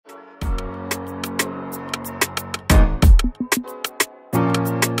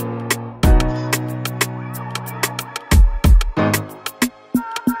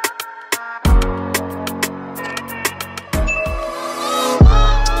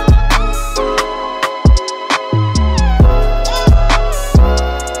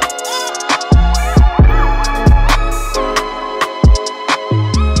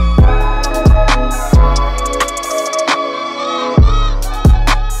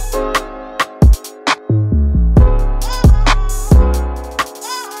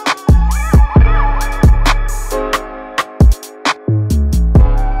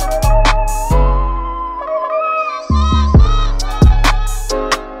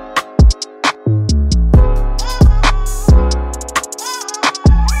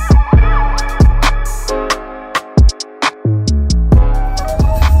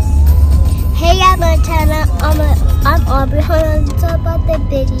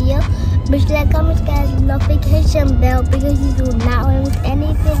video. Make sure that comment, guys, notification bell because you do not want to miss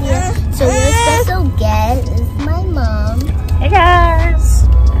any video. So your special guest is my mom. Hey guys,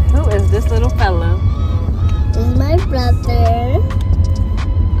 who is this little fella? This is my brother.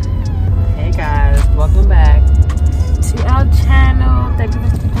 Hey guys, welcome back to our channel. Thank you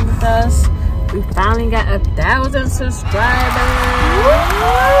for sticking with us. We finally got 1,000 subscribers.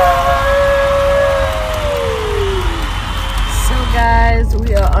 So guys,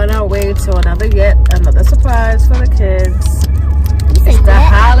 we are on our way to another surprise for the kids. It's the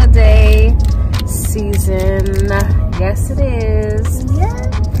holiday season. Yes, it is.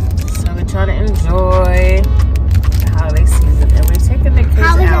 Yeah. So we're trying to enjoy the holiday season, and we're taking the kids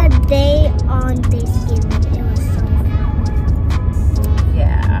out. How was that day on Thanksgiving? It was so fun.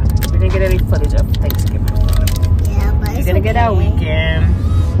 Yeah, we didn't get any footage of Thanksgiving. Yeah, but We're gonna get our weekend.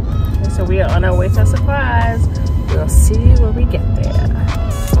 And so we are on our way to a surprise. We'll see you when we get there.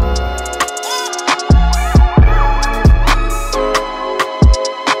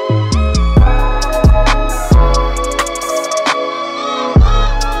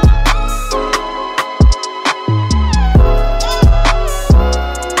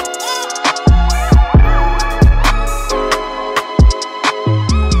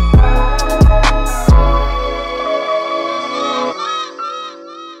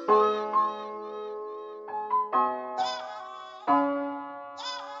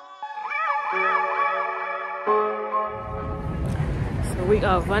 We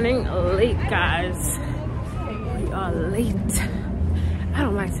are running late, guys. We are late. I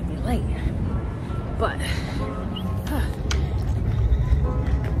don't like to be late, but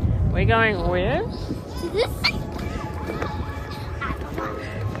we're going where?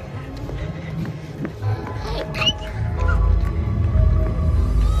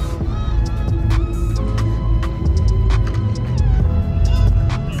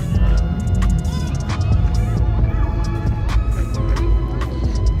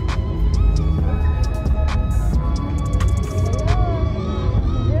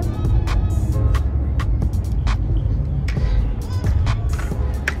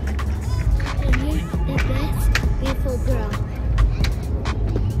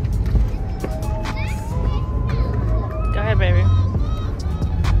 Baby.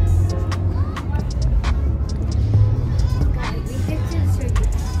 Guys, we get to the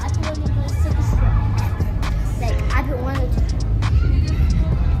circus. I've been wanting to go to the circus forever. Like, I've been wanting to.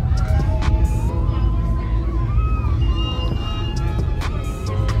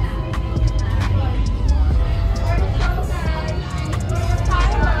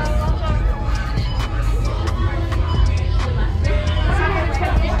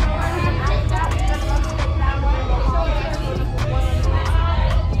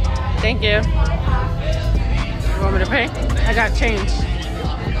 Thank you. You want me to pay? I got change.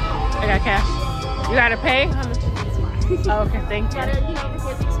 I got cash. You gotta pay? How much? Oh, okay, thank you. Gotta, you know,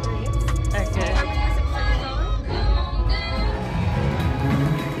 before the experience. Okay.